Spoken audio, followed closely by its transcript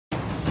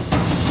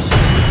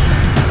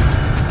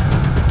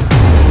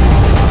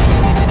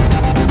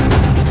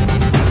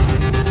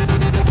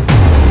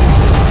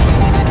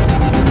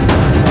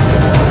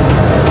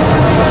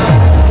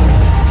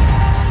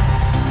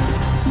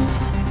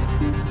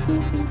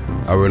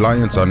Our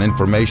reliance on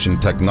information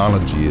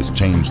technology has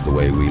changed the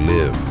way we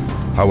live.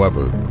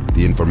 However,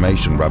 the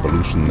information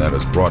revolution that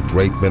has brought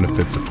great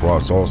benefits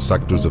across all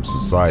sectors of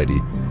society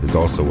is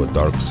also a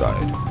dark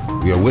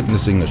side. We are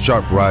witnessing a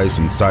sharp rise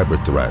in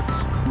cyber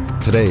threats.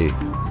 Today,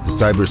 the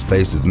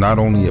cyberspace is not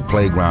only a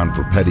playground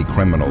for petty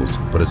criminals,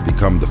 but has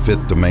become the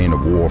fifth domain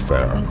of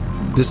warfare.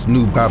 This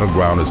new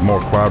battleground is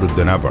more crowded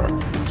than ever,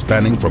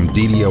 spanning from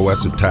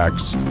DDoS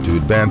attacks to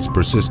advanced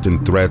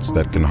persistent threats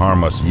that can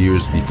harm us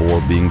years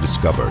before being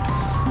discovered.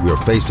 We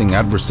are facing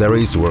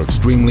adversaries who are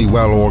extremely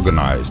well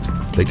organized.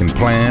 They can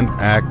plan,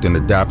 act, and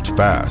adapt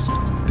fast.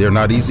 They are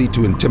not easy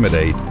to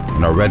intimidate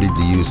and are ready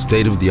to use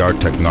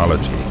state-of-the-art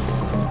technology.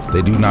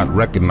 They do not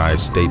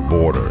recognize state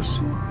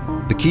borders.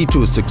 The key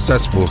to a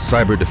successful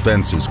cyber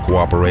defense is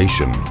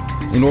cooperation.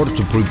 In order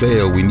to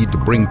prevail, we need to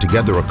bring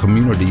together a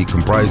community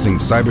comprising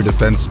cyber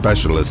defense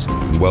specialists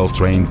and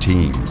well-trained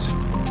teams.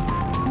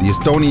 The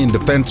Estonian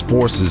Defense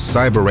Forces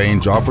Cyber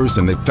Range offers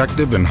an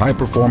effective and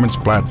high-performance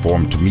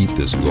platform to meet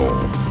this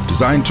goal.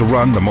 Designed to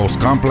run the most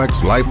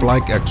complex,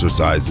 lifelike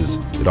exercises,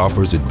 it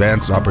offers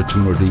advanced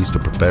opportunities to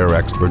prepare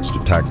experts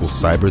to tackle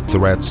cyber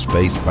threats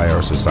faced by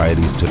our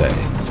societies today.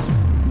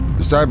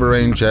 The Cyber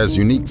Range has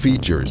unique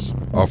features,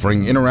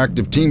 offering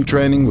interactive team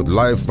training with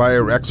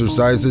live-fire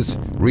exercises,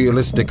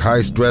 realistic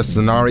high-stress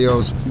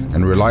scenarios,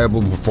 and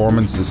reliable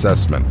performance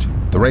assessment.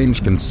 The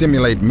range can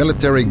simulate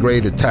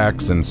military-grade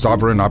attacks and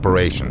sovereign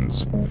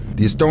operations.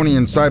 The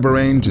Estonian Cyber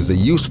Range is a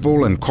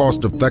useful and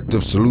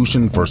cost-effective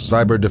solution for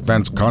cyber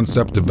defense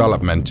concept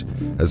development,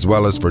 as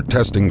well as for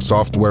testing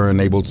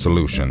software-enabled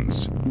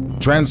solutions.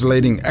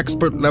 Translating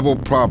expert-level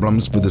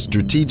problems for the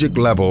strategic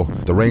level,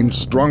 the range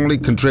strongly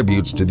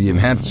contributes to the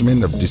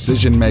enhancement of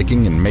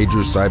decision-making in major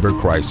cyber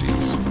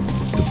crises.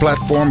 The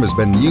platform has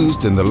been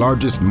used in the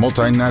largest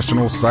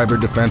multinational cyber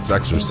defense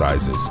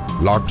exercises,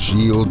 Locked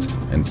Shields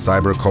and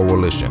Cyber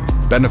Coalition,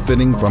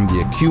 benefiting from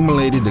the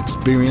accumulated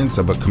experience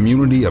of a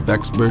community of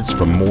experts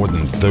from more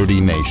than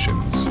 30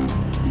 nations.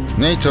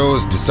 NATO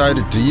has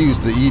decided to use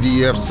the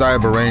EDF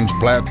Cyber Range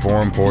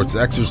platform for its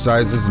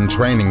exercises and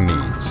training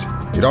needs.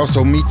 It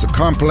also meets a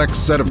complex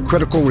set of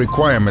critical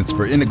requirements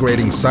for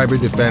integrating cyber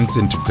defense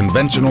into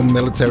conventional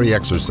military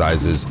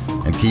exercises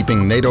and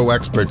keeping NATO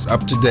experts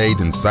up to date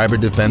in cyber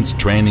defense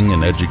training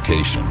and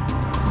education.